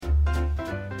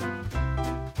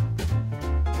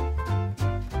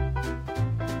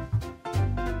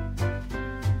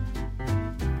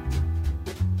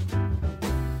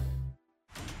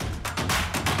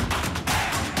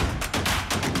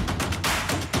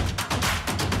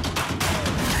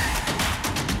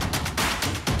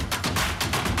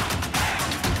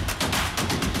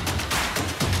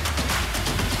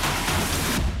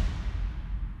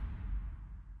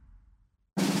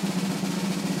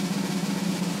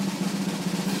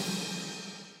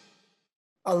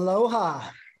Aloha.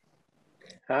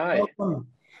 Hi.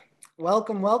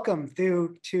 Welcome. Welcome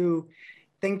to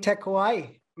Think Tech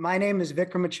Hawaii. My name is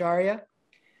Vikram Acharya.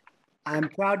 I'm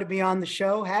proud to be on the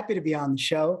show, happy to be on the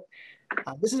show.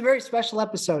 This is a very special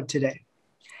episode today.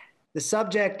 The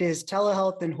subject is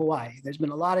telehealth in Hawaii. There's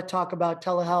been a lot of talk about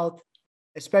telehealth,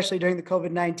 especially during the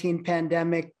COVID-19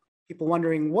 pandemic. People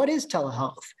wondering, what is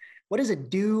telehealth? What does it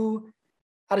do?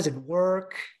 How does it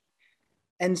work?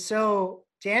 And so,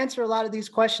 to answer a lot of these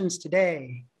questions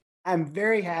today, I'm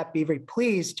very happy, very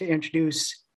pleased to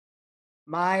introduce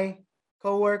my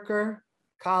coworker,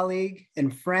 colleague,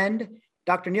 and friend,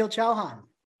 Dr. Neil Chauhan.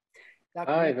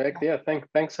 Dr. Hi, Neil, Vic. Yeah,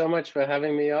 thanks so much for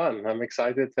having me on. I'm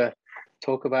excited to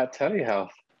talk about telehealth.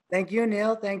 thank you,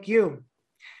 Neil. Thank you.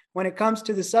 When it comes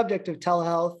to the subject of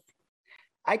telehealth,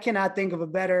 I cannot think of a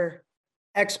better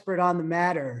expert on the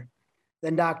matter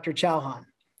than Dr. Chauhan.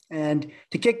 And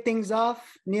to kick things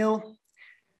off, Neil,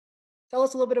 tell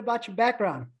us a little bit about your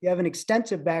background. You have an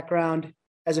extensive background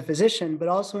as a physician, but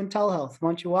also in telehealth. Why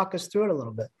don't you walk us through it a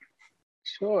little bit?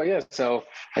 Sure, yeah. So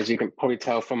as you can probably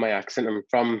tell from my accent, I'm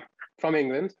from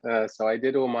England. So I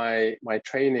did all my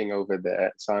training over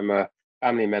there. So I'm a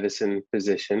family medicine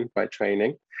physician by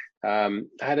training. I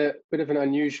had a bit of an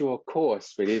unusual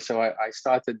course, really. So I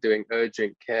started doing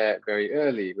urgent care very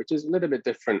early, which is a little bit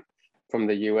different from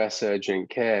the US urgent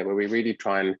care, where we really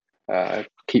try and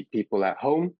keep people at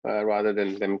home rather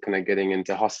than them kind of getting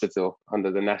into hospital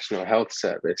under the National Health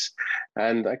Service.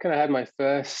 And I kind of had my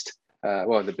first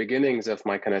the beginnings of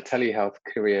my kind of telehealth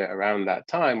career around that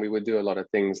time, we would do a lot of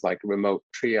things like remote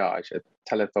triage,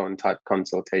 telephone type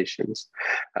consultations.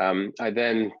 I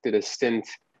then did a stint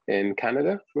in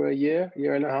Canada for a year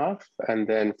and a half. And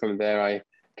then from there, I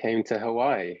came to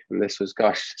Hawaii. And this was,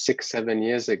 6, 7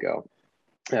 years ago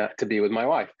to be with my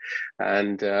wife.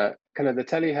 And kind of the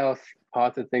telehealth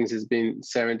part of things has been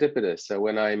serendipitous. So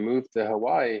when I moved to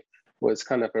Hawaii, was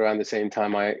kind of around the same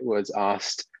time I was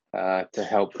asked to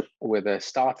help with a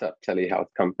startup telehealth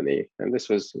company. And this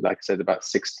was, like I said, about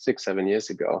 7 years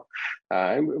ago.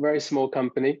 And a very small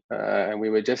company. And we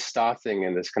were just starting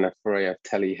in this kind of foray of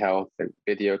telehealth and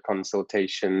video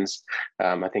consultations.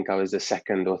 I think I was the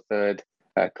second or third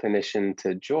clinician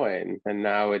to join. And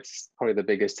now it's probably the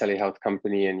biggest telehealth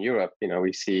company in Europe. You know,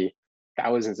 we see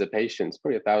thousands of patients,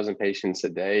 probably 1,000 patients a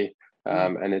day.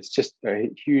 And it's just a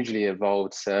hugely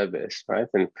evolved service, right?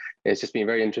 And it's just been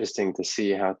very interesting to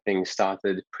see how things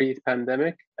started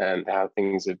pre-pandemic and how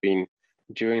things have been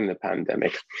during the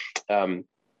pandemic. And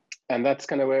that's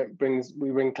kind of where we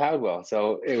bring Cloudwell.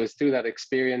 So it was through that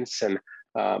experience and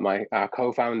our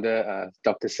co-founder,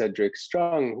 Dr. Cedric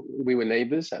Strong, we were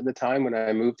neighbors at the time when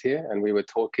I moved here, and we were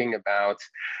talking about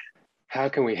how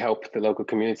can we help the local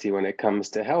community when it comes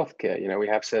to healthcare? You know, we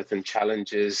have certain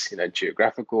challenges, you know,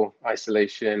 geographical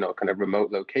isolation or kind of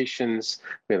remote locations.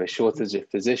 We have a shortage of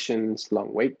physicians,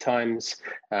 long wait times.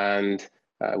 And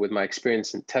with my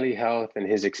experience in telehealth and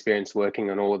his experience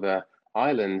working on all the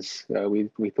islands,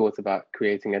 we thought about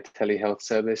creating a telehealth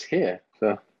service here.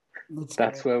 So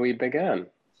that's where we began.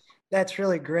 That's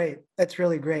really great. That's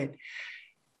really great.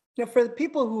 You know, for the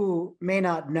people who may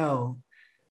not know,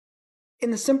 in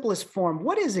the simplest form,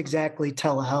 what is exactly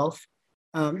telehealth?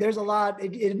 There's a lot,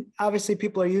 obviously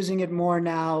people are using it more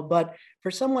now, but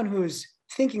for someone who's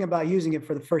thinking about using it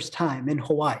for the first time in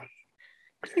Hawaii,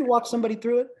 can you walk somebody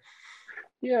through it?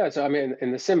 Yeah, so I mean,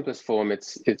 in the simplest form,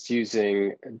 it's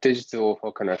using digital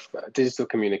or kind of digital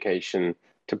communication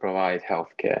to provide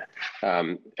healthcare.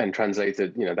 And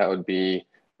translated, you know, that would be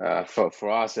for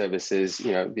our services,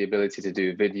 you know, the ability to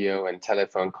do video and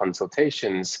telephone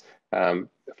consultations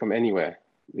from anywhere.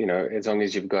 You know, as long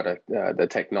as you've got the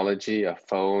technology, a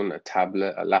phone, a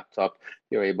tablet, a laptop,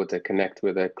 you're able to connect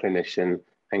with a clinician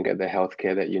and get the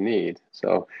healthcare that you need.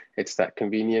 So it's that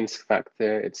convenience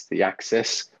factor, it's the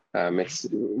access, it's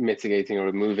mitigating or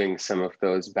removing some of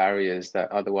those barriers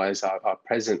that otherwise are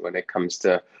present when it comes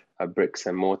to a bricks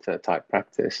and mortar type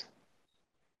practice.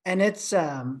 And it's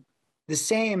the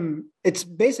same, it's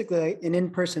basically an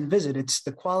in-person visit. It's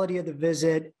the quality of the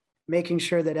visit, making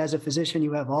sure that as a physician,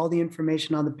 you have all the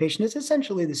information on the patient. It's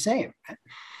essentially the same.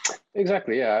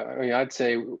 Exactly. Yeah. I mean, I'd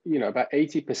say, you know, about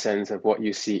 80% of what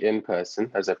you see in person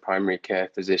as a primary care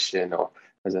physician or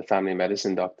as a family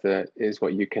medicine doctor is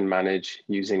what you can manage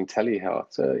using telehealth.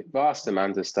 So vast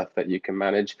amounts of stuff that you can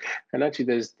manage. And actually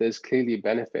there's clearly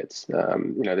benefits.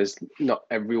 You know, there's not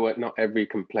every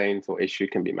complaint or issue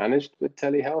can be managed with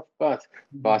telehealth, but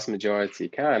vast majority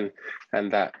can.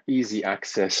 And that easy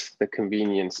access, the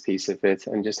convenience piece of it,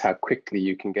 and just how quickly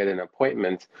you can get an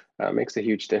appointment makes a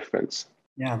huge difference.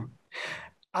 Yeah.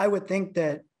 I would think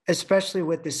that, especially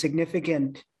with the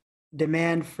significant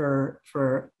demand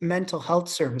for mental health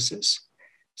services.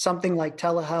 Something like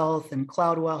telehealth and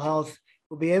Cloudwell Health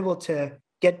will be able to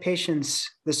get patients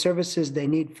the services they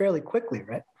need fairly quickly,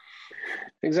 right?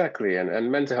 Exactly.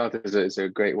 And mental health is a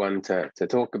great one to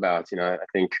talk about. I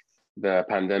think the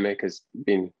pandemic has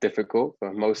been difficult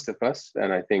for most of us.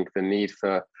 And I think the need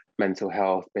for mental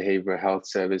health, behavioral health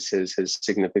services has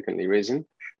significantly risen.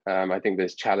 I think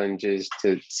there's challenges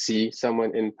to see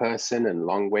someone in person and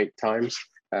long wait times,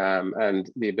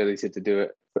 and the ability to do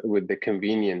it with the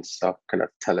convenience of kind of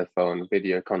telephone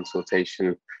video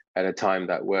consultation at a time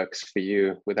that works for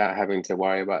you without having to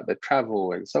worry about the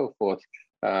travel and so forth.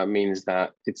 Means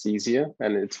that it's easier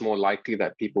and it's more likely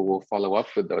that people will follow up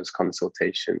with those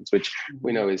consultations, which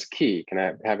we know is key.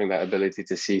 Having that ability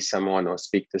to see someone or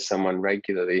speak to someone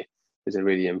regularly is a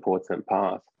really important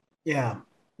part. Yeah,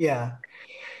 yeah.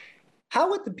 How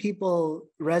would the people,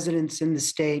 residents in the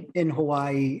state in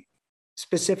Hawaii,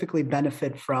 specifically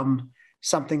benefit from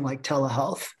something like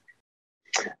telehealth?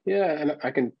 Yeah, and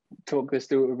I can talk this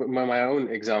through my own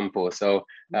example. So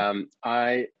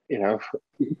I,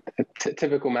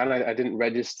 typical man, I didn't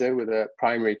register with a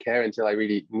primary care until I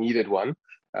really needed one.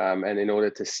 And in order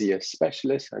to see a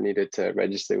specialist, I needed to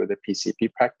register with a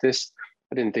PCP practice.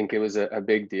 I didn't think it was a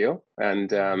big deal.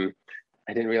 And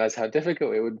I didn't realize how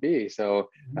difficult it would be. So,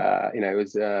 it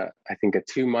was, I think, a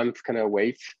 2-month kind of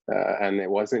wait, and it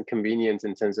wasn't convenient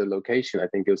in terms of location. I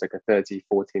think it was like a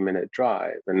 40-minute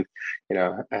drive. And,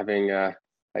 having a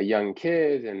young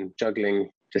kid and juggling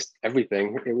just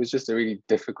everything, it was just a really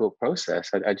difficult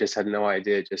process. I just had no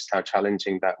idea just how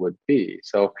challenging that would be.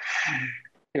 So,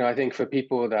 I think for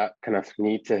people that kind of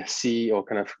need to see or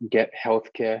kind of get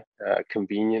healthcare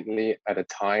conveniently at a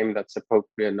time that's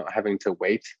appropriate, not having to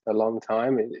wait a long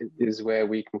time, it is where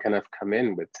we can kind of come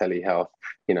in with telehealth.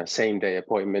 Same day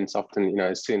appointments, often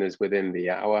as soon as within the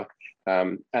hour,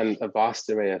 and a vast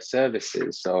array of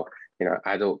services. So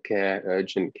adult care,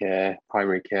 urgent care,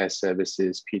 primary care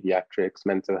services, pediatrics,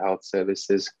 mental health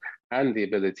services, and the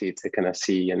ability to kind of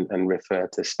see and refer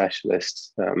to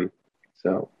specialists.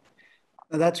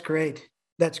 Oh, that's great.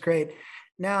 That's great.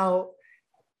 Now,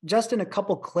 just in a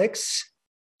couple clicks,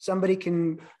 somebody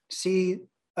can see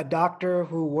a doctor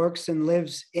who works and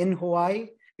lives in Hawaii.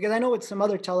 Because I know with some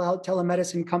other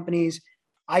telemedicine companies,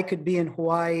 I could be in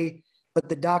Hawaii, but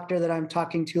the doctor that I'm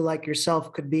talking to, like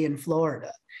yourself, could be in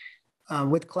Florida.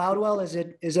 With Cloudwell,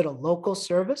 is it a local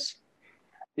service?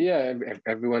 Yeah,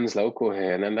 everyone's local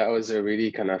here. And then that was a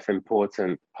really kind of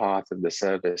important part of the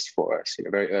service for us.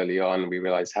 Very early on, we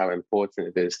realized how important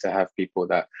it is to have people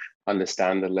that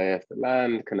understand the lay of the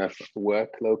land, kind of work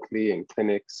locally in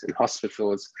clinics and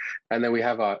hospitals. And then we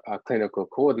have our clinical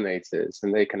coordinators,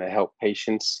 and they kind of help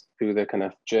patients through the kind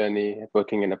of journey,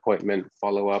 booking an appointment,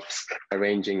 follow-ups,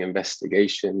 arranging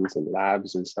investigations and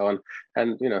labs and so on.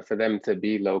 And, for them to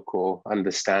be local,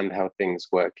 understand how things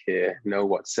work here, know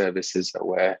what services are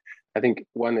where. I think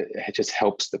one, it just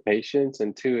helps the patients,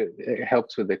 and two, it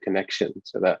helps with the connection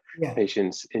so that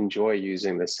patients enjoy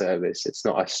using the service. It's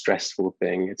not a stressful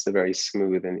thing. It's a very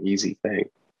smooth and easy thing.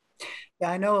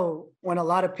 Yeah, I know when a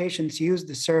lot of patients use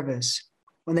the service,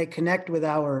 when they connect with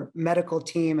our medical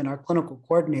team and our clinical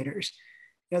coordinators,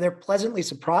 they're pleasantly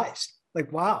surprised.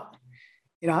 Like, wow,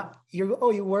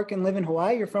 you work and live in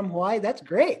Hawaii, you're from Hawaii. That's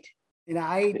great.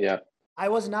 I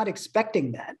was not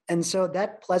expecting that. And so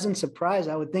that pleasant surprise,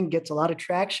 I would think, gets a lot of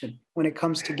traction when it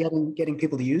comes to getting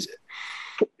people to use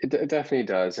it. It definitely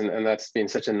does. And that's been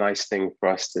such a nice thing for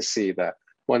us to see, that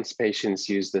once patients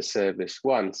use the service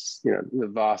once, the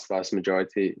vast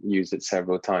majority use it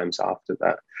several times after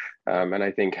that. And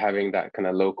I think having that kind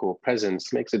of local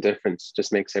presence makes a difference,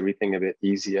 just makes everything a bit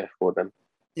easier for them.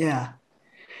 Yeah.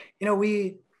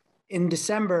 In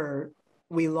December,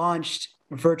 we launched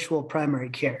virtual primary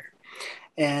care.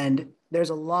 And there's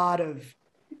a lot of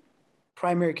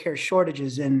primary care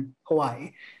shortages in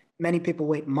Hawaii. Many people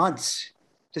wait months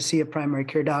to see a primary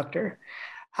care doctor.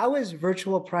 How is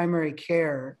virtual primary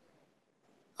care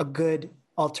a good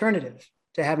alternative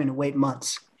to having to wait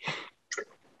months?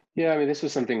 Yeah, this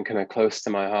was something kind of close to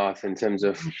my heart in terms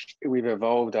of we've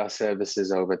evolved our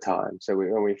services over time. So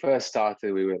when we first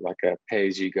started, we were like a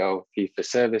pay-as-you-go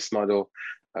fee-for-service model.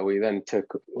 We then took,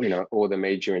 all the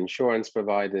major insurance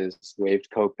providers, waived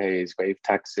copays, waived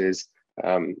taxes,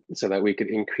 so that we could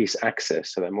increase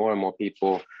access, so that more and more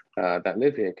people that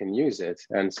live here can use it.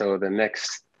 And so the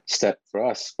next step for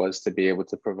us was to be able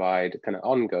to provide kind of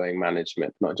ongoing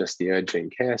management, not just the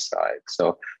urgent care side.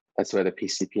 So that's where the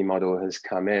PCP model has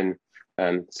come in,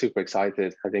 and super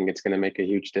excited. I think it's going to make a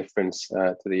huge difference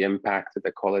to the impact of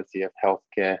the quality of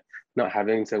healthcare not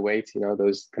having to wait,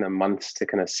 those kind of months to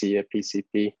kind of see a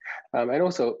PCP, and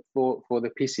also for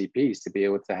the PCPs to be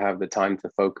able to have the time to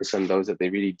focus on those that they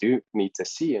really do need to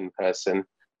see in person,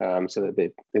 so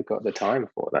that they've got the time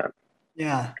for that.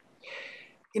 Yeah.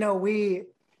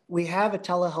 We have a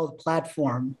telehealth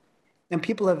platform, and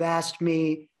people have asked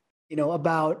me,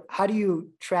 about how do you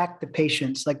track the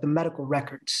patients, like the medical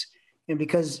records? And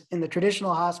because in the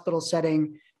traditional hospital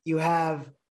setting, you have,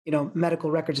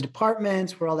 medical records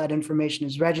departments where all that information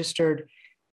is registered.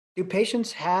 Do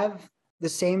patients have the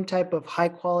same type of high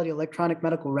quality electronic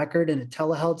medical record in a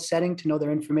telehealth setting to know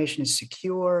their information is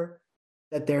secure,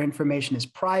 that their information is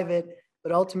private,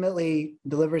 but ultimately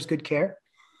delivers good care?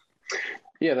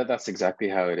 Yeah, that's exactly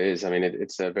how it is. I mean,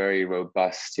 it's a very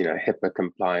robust, HIPAA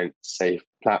compliant, safe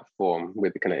platform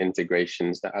with the kind of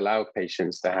integrations that allow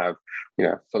patients to have,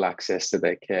 full access to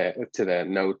their care, to their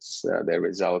notes, their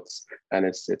results, and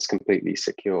it's completely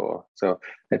secure. So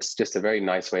it's just a very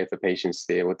nice way for patients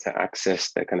to be able to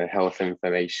access their kind of health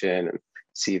information and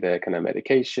see their kind of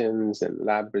medications and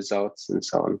lab results and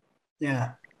so on.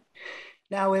 Yeah.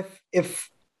 Now,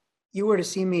 if you were to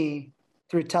see me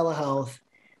through telehealth,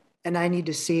 and I need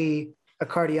to see a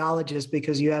cardiologist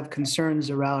because you have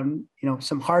concerns around,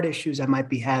 some heart issues I might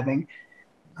be having.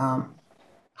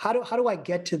 How do I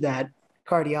get to that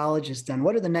cardiologist then?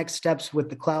 What are the next steps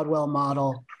with the Cloudwell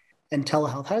model and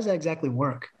telehealth? How does that exactly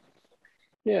work?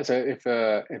 Yeah, so if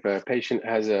a patient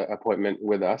has an appointment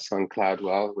with us on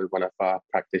Cloudwell with one of our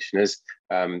practitioners,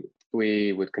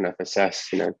 we would kind of assess,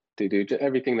 to do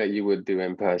everything that you would do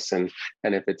in person.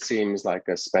 And if it seems like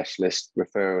a specialist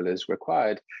referral is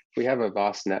required, we have a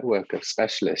vast network of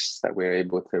specialists that we're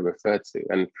able to refer to.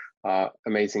 And our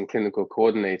amazing clinical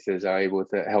coordinators are able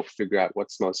to help figure out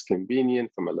what's most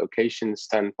convenient from a location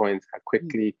standpoint, how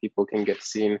quickly people can get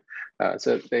seen.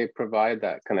 So they provide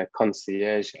that kind of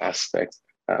concierge aspect,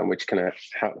 which kind of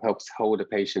helps hold a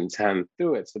patient's hand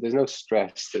through it. So there's no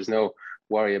stress, there's no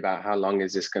worry about how long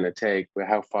is this going to take,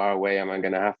 how far away am I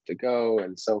going to have to go,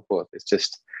 and so forth. It's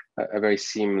just a very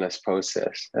seamless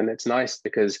process. And it's nice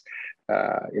because,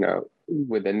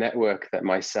 with the network that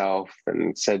myself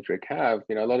and Cedric have,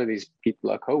 a lot of these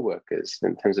people are co-workers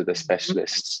in terms of the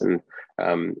specialists. And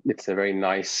it's a very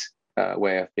nice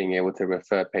way of being able to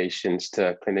refer patients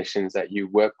to clinicians that you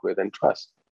work with and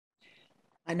trust.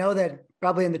 I know that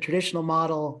probably in the traditional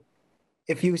model,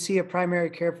 if you see a primary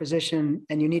care physician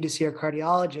and you need to see a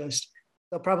cardiologist,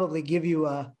 they'll probably give you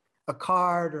a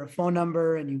card or a phone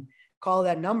number and you call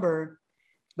that number,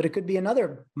 but it could be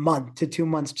another month to 2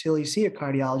 months till you see a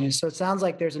cardiologist. So it sounds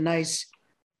like there's a nice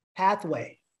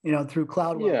pathway, through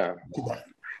Cloudwell to that.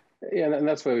 Yeah, and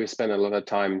that's where we spend a lot of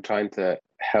time trying to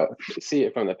help see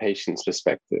it from the patient's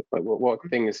perspective. Like, what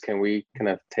things can we kind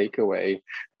of take away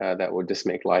that will just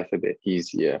make life a bit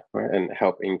easier, right? And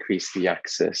help increase the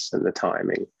access and the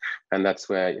timing. And that's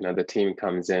where the team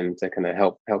comes in to kind of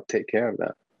help take care of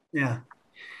that. Yeah.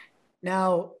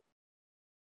 Now,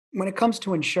 when it comes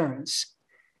to insurance,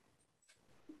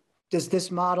 does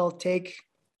this model take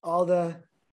all the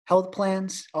health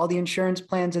plans, all the insurance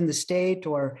plans in the state,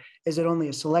 or is it only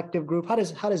a selective group? How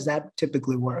does that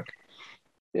typically work?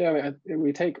 Yeah, I mean,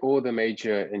 we take all the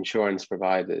major insurance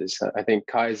providers. I think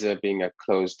Kaiser being a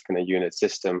closed kind of unit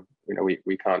system,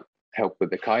 we can't help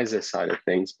with the Kaiser side of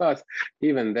things. But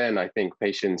even then, I think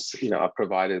patients, are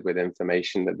provided with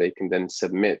information that they can then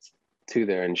submit to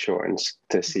their insurance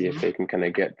to see if they can kind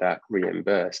of get that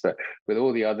reimbursed. But with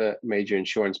all the other major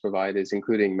insurance providers,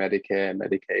 including Medicare,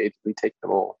 Medicaid, we take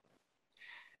them all.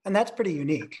 And that's pretty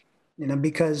unique,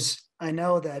 because I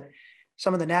know that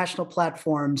some of the national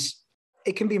platforms,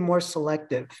 it can be more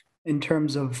selective in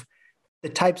terms of the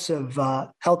types of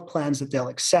health plans that they'll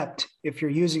accept if you're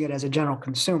using it as a general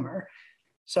consumer.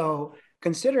 So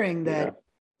considering that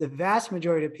the vast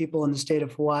majority of people in the state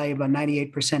of Hawaii, about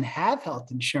 98%, have health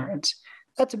insurance,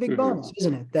 that's a big bonus,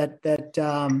 isn't it?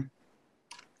 That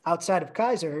outside of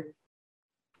Kaiser,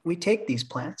 we take these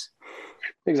plans.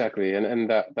 Exactly. And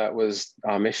that was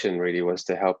our mission, really, was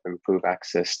to help improve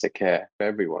access to care for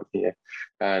everyone here.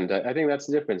 And I think that's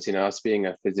the difference, us being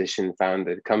a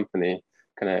physician-founded company,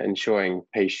 kind of ensuring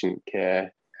patient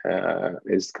care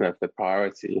is kind of the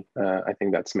priority. I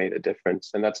think that's made a difference.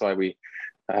 And that's why we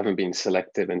haven't been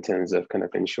selective in terms of kind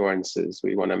of insurances.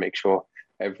 We want to make sure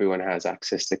everyone has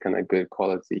access to kind of good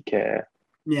quality care.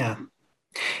 Yeah.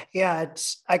 Yeah,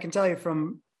 I can tell you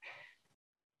from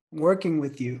working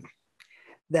with you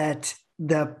that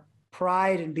the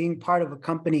pride in being part of a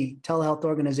company, telehealth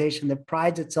organization that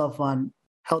prides itself on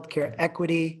healthcare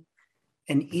equity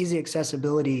and easy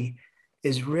accessibility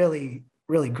is really,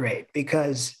 really great,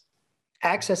 because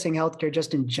accessing healthcare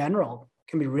just in general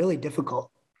can be really difficult.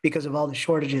 because of all the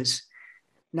shortages,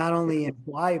 not only in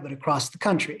Hawaii, but across the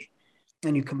country.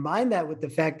 And you combine that with the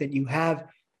fact that you have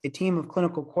a team of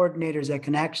clinical coordinators that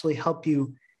can actually help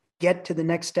you get to the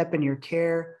next step in your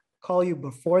care, call you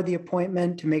before the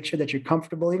appointment to make sure that you're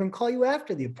comfortable, even call you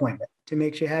after the appointment to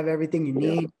make sure you have everything you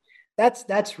need.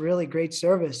 That's really great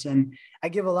service. And I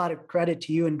give a lot of credit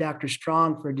to you and Dr.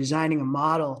 Strong for designing a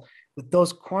model with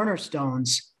those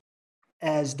cornerstones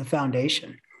as the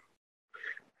foundation.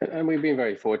 And we've been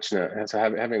very fortunate. So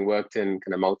having worked in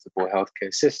kind of multiple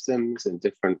healthcare systems in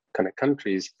different kind of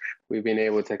countries, we've been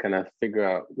able to kind of figure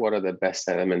out what are the best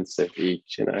elements of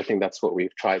each. And I think that's what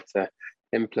we've tried to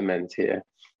implement here.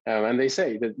 And they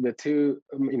say that the two,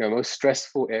 most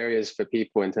stressful areas for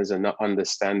people in terms of not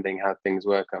understanding how things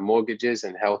work are mortgages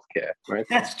and healthcare, right?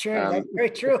 That's true. That's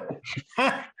very true.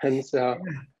 And so,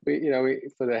 we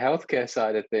for the healthcare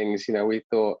side of things, we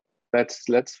thought,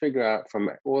 let's figure out from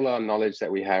all our knowledge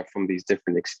that we have from these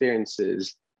different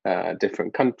experiences,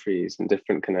 different countries and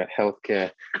different kind of healthcare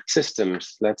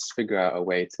systems, let's figure out a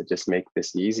way to just make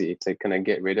this easy, to kind of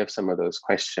get rid of some of those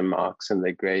question marks and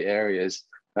the gray areas.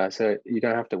 So you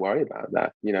don't have to worry about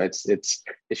that. It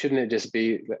shouldn't just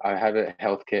be, I have a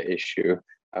healthcare issue,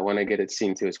 I want to get it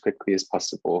seen to as quickly as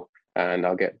possible, and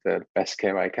I'll get the best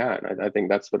care I can. I think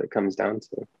that's what it comes down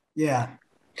to. Yeah.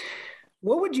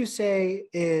 What would you say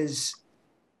is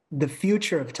the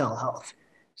future of telehealth?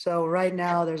 So right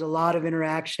now there's a lot of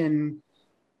interaction,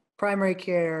 primary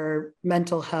care,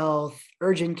 mental health,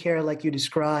 urgent care, like you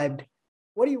described.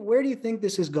 Where do you think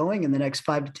this is going in the next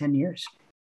 5 to 10 years?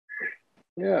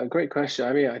 Yeah, great question.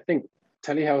 I mean, I think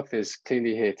telehealth is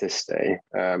clearly here to stay.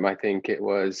 I think it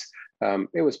was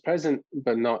present,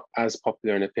 but not as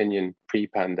popular in opinion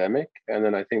pre-pandemic. And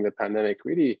then I think the pandemic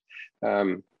really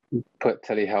put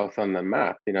telehealth on the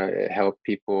map. It helped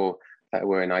people that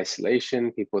were in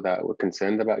isolation, people that were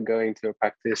concerned about going to a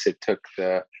practice. It took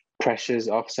the pressures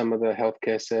off some of the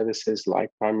healthcare services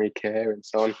like primary care and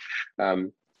so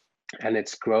on. And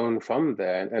it's grown from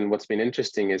there. And what's been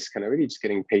interesting is kind of really just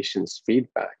getting patients'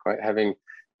 feedback, right? Having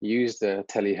used the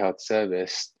telehealth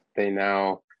service, they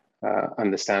now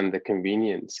understand the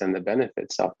convenience and the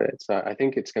benefits of it. So I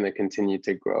think it's going to continue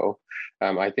to grow.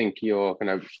 I think your kind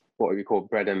of what we call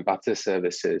bread and butter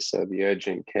services, so the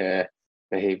urgent care,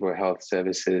 behavioral health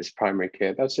services, primary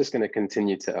care, that's just going to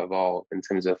continue to evolve in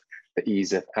terms of the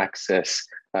ease of access,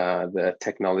 the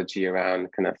technology around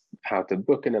kind of how to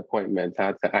book an appointment,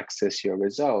 how to access your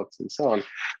results, and so on.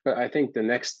 But I think the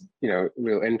next,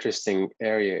 real interesting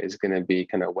area is going to be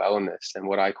kind of wellness and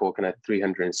what I call kind of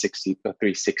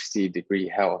 360-degree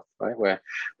health, right? Where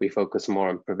we focus more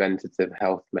on preventative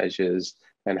health measures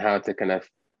and how to kind of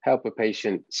help a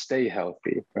patient stay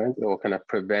healthy, right? Or kind of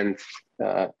prevent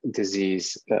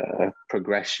disease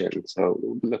progression. So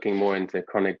looking more into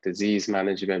chronic disease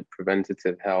management,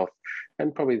 preventative health,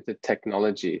 and probably the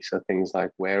technology. So things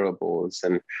like wearables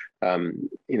and,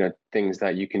 things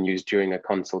that you can use during a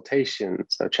consultation.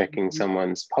 So checking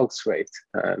someone's pulse rate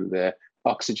and their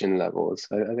oxygen levels.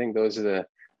 I think those are the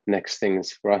next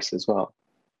things for us as well.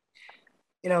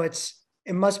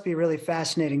 It must be really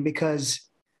fascinating because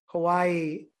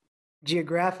Hawaii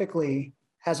geographically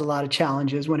has a lot of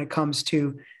challenges when it comes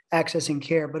to accessing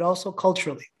care, but also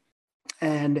culturally,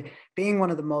 and being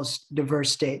one of the most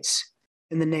diverse states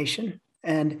in the nation.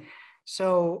 And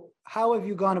so how have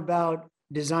you gone about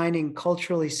designing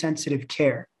culturally sensitive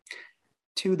care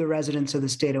to the residents of the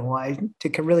state of Hawaii to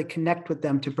really connect with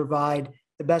them to provide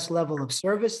the best level of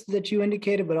service that you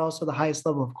indicated, but also the highest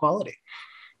level of quality?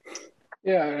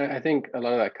 Yeah, I think a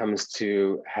lot of that comes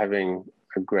to having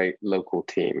a great local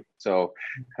team. So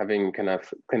having kind of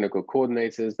clinical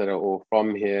coordinators that are all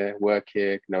from here, work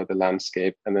here, know the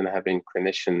landscape, and then having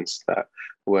clinicians that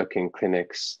work in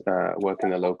clinics, work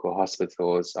in the local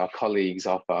hospitals, our colleagues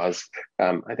of ours.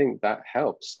 I think that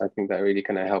helps. I think that really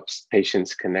kind of helps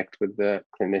patients connect with the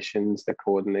clinicians, the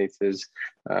coordinators,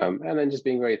 and then just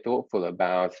being very thoughtful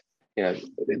about,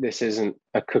 this isn't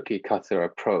a cookie cutter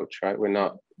approach, right?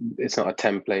 It's not a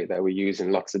template that we use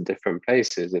in lots of different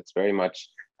places. It's very much,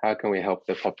 how can we help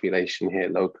the population here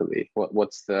locally?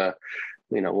 What's the,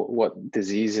 what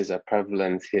diseases are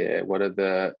prevalent here? What are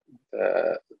the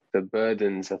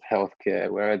burdens of healthcare?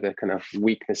 Where are the kind of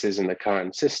weaknesses in the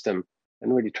current system?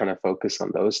 And really trying to focus on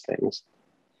those things.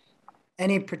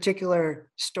 Any particular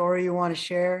story you want to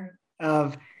share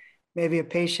of maybe a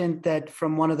patient that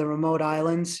from one of the remote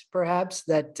islands, perhaps,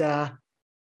 that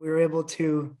we were able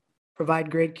to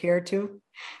provide great care to?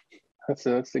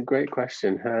 That's a great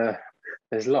question.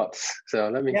 There's lots. So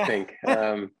let me think.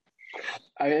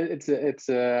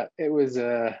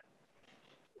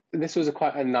 This was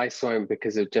quite a nice one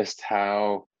because of just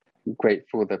how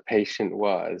grateful the patient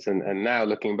was. And now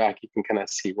looking back, you can kind of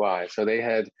see why. So they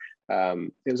had,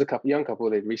 it was a young couple,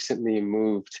 they'd recently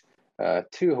moved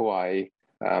to Hawaii.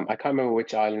 I can't remember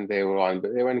which island they were on,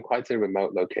 but they were in quite a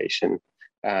remote location.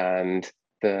 And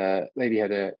the lady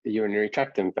had a urinary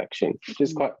tract infection, which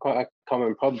is quite a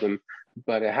common problem.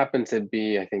 But it happened to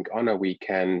be, I think, on a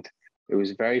weekend. It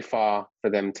was very far for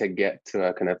them to get to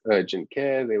a kind of urgent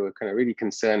care. They were kind of really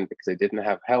concerned because they didn't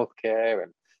have healthcare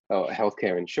and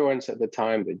healthcare insurance at the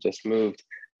time. They just moved,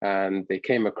 and they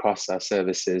came across our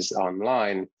services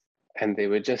online, and they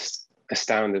were just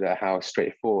astounded at how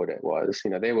straightforward it was.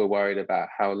 You know, they were worried about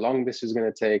how long this was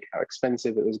going to take, how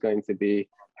expensive it was going to be,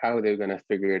 how they were going to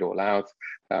figure it all out.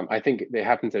 I think they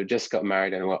happened to have just got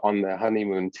married and were on their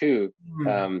honeymoon too.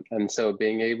 And so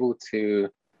being able to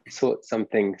sort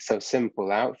something so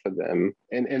simple out for them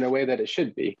in a way that it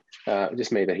should be,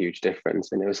 just made a huge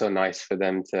difference. And it was so nice for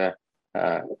them to,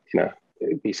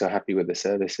 be so happy with the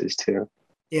services too.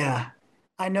 Yeah.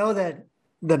 I know that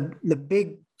the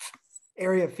big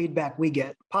area of feedback we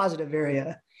get, positive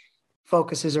area,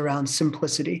 focuses around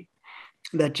simplicity.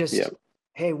 That just,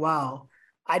 hey, wow,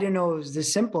 I didn't know it was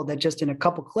this simple that just in a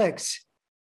couple clicks,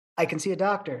 I can see a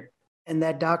doctor, and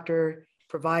that doctor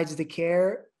provides the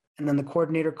care, and then the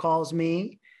coordinator calls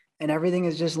me, and everything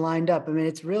is just lined up. I mean,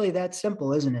 it's really that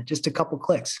simple, isn't it? Just a couple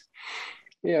clicks.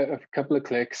 Yeah, a couple of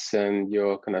clicks and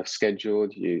you're kind of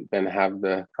scheduled. You then have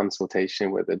the consultation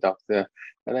with the doctor,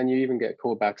 and then you even get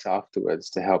callbacks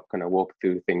afterwards to help kind of walk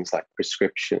through things like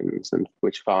prescriptions and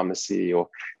which pharmacy, or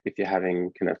if you're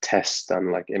having kind of tests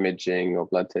done like imaging or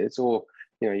blood tests. It's all,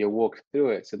 you're walked through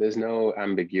it. So there's no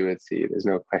ambiguity, there's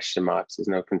no question marks, there's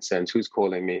no concerns. Who's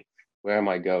calling me? Where am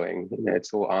I going?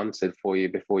 It's all answered for you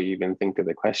before you even think of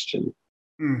the question.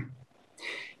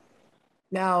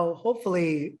 Now,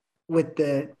 hopefully, with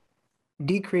the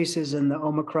decreases in the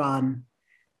Omicron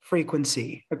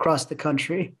frequency across the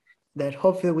country, that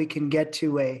hopefully we can get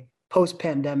to a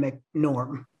post-pandemic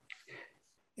norm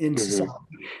in society.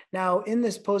 Now, in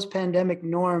this post-pandemic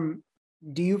norm,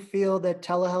 do you feel that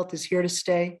telehealth is here to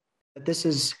stay? That this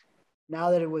is,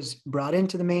 now that it was brought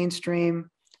into the mainstream,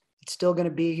 it's still going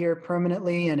to be here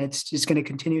permanently and it's just going to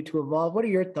continue to evolve? What are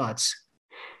your thoughts?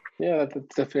 Yeah,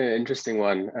 that's definitely an interesting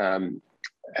one.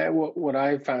 What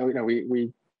I found,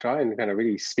 we try and kind of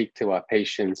really speak to our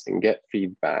patients and get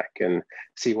feedback and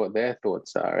see what their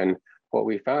thoughts are. And what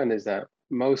we found is that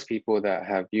most people that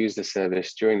have used the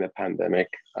service during the pandemic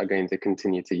are going to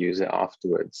continue to use it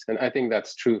afterwards. And I think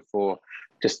that's true for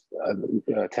just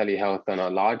telehealth on a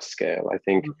large scale. I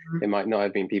think it might not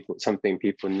have been something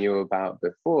people knew about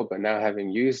before, but now having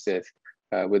used it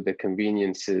with the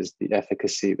conveniences, the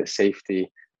efficacy, the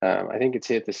safety, I think it's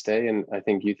here to stay, and I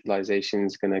think utilization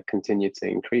is going to continue to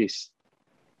increase.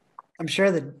 I'm sure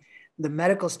that the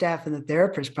medical staff and the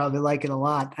therapists probably like it a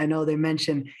lot. I know they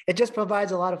mentioned it just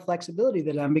provides a lot of flexibility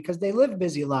to them because they live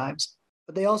busy lives,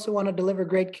 but they also want to deliver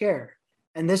great care.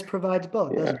 And this provides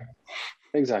both, doesn't it?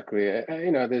 Exactly.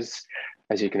 There's,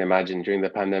 as you can imagine, during the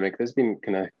pandemic, there's been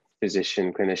kind of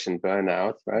clinician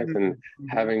burnout, right? And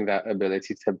having that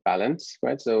ability to balance,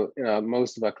 right? So,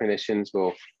 most of our clinicians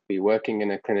will be working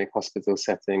in a clinic hospital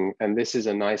setting, and this is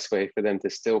a nice way for them to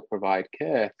still provide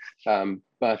care,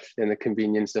 but in the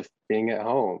convenience of being at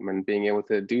home and being able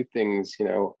to do things,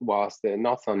 whilst they're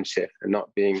not on shift and not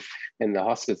being in the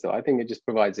hospital. I think it just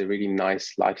provides a really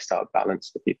nice lifestyle balance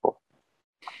for people.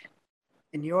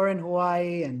 And you're in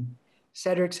Hawaii and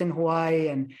Cedric's in Hawaii,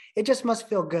 and it just must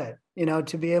feel good,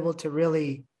 to be able to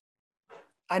really,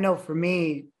 I know for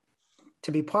me,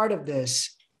 to be part of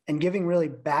this and giving really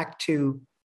back to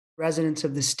residents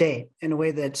of the state in a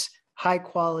way that's high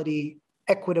quality,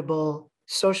 equitable,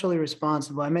 socially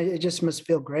responsible. I mean, it just must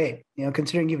feel great,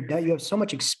 considering you have so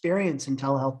much experience in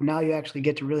telehealth. Now you actually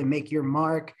get to really make your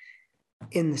mark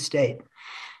in the state.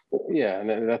 Yeah,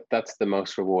 and that's the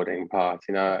most rewarding part.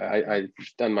 I've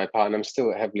done my part, and I'm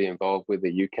still heavily involved with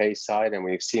the UK side, and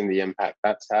we've seen the impact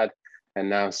that's had, and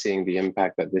now seeing the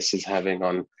impact that this is having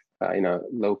on,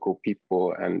 local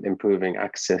people and improving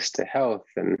access to health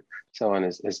and so on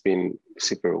has been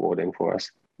super rewarding for us.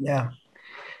 Yeah.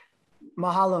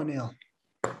 Mahalo, Neil.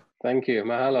 Thank you.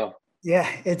 Mahalo. Yeah,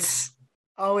 it's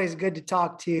always good to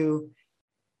talk to you,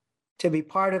 to be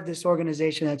part of this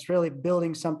organization that's really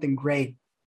building something great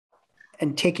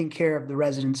and taking care of the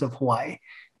residents of Hawaii.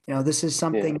 This is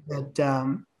something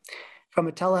that, from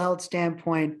a telehealth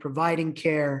standpoint, providing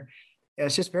care,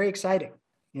 it's just very exciting,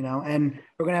 and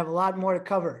we're going to have a lot more to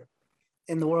cover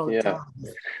in the world of telehealth.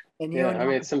 And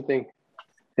it's something,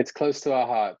 it's close to our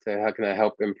heart to how can I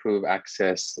help improve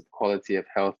access, the quality of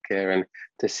healthcare, and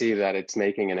to see that it's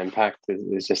making an impact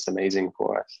is just amazing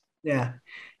for us. Yeah.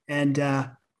 And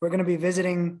we're going to be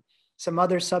visiting some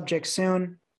other subjects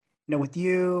soon, with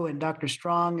you and Dr.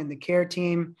 Strong and the care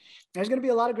team. There's going to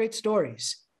be a lot of great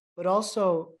stories, but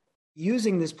also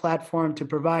using this platform to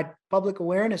provide public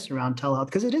awareness around telehealth,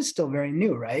 because it is still very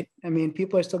new, right? I mean,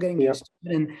 people are still getting used to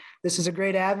it. And this is a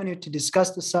great avenue to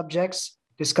discuss the subjects,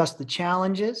 discuss the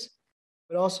challenges,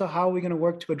 but also how are we going to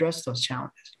work to address those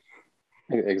challenges?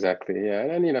 Exactly. Yeah.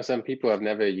 And some people have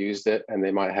never used it and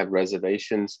they might have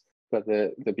reservations. But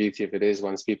the beauty of it is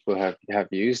once people have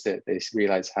used it, they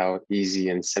realize how easy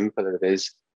and simple it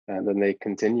is, and then they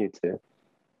continue to.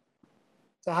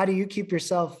 So how do you keep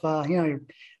yourself, you're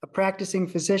a practicing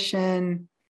physician,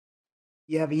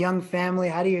 you have a young family.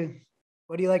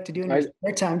 What do you like to do in your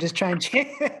spare time? Just try and change.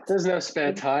 There's no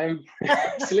spare time.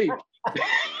 Sleep.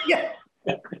 Yeah.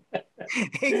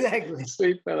 Exactly.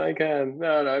 Sleep when I can.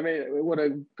 No, I mean, what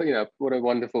a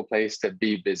wonderful place to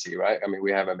be busy, right? I mean,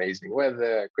 we have amazing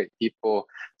weather, great people.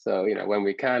 So, when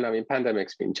we can, I mean,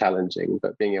 pandemic's been challenging,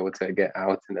 but being able to get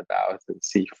out and about and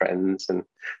see friends and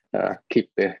keep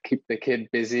the kid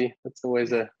busy, that's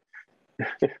always a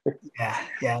yeah.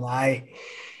 And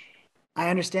I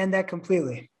understand that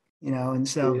completely, and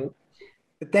so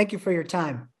but thank you for your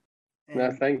time.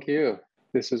 No, thank you.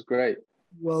 This was great.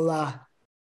 We'll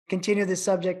continue this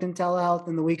subject in telehealth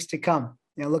in the weeks to come.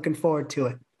 Looking forward to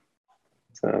it.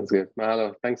 Sounds good.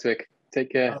 Mahalo. Thanks, Vic. Take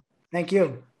care. Thank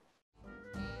you.